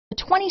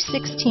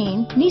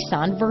2016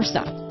 Nissan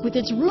Versa. With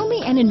its roomy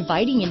and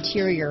inviting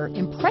interior,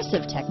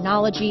 impressive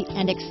technology,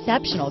 and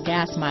exceptional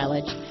gas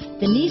mileage,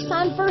 the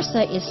Nissan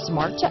Versa is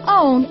smart to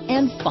own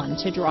and fun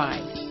to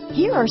drive.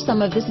 Here are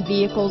some of this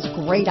vehicle's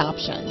great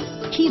options: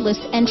 keyless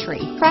entry,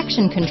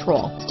 traction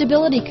control,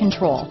 stability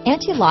control,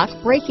 anti-lock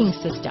braking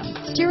system,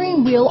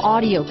 steering wheel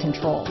audio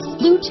controls,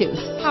 Bluetooth,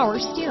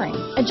 power steering,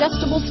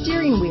 adjustable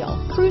steering wheel,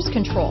 cruise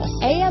control,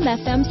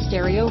 AM/FM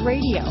stereo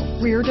radio,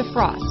 rear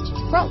defrost,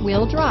 front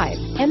wheel drive,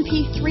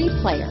 MP3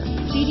 player,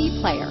 CD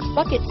player,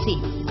 bucket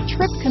seats,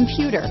 trip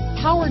computer,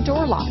 power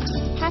door locks,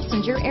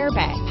 passenger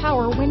airbag,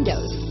 power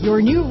windows.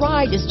 Your new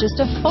ride is just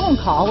a phone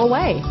call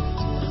away.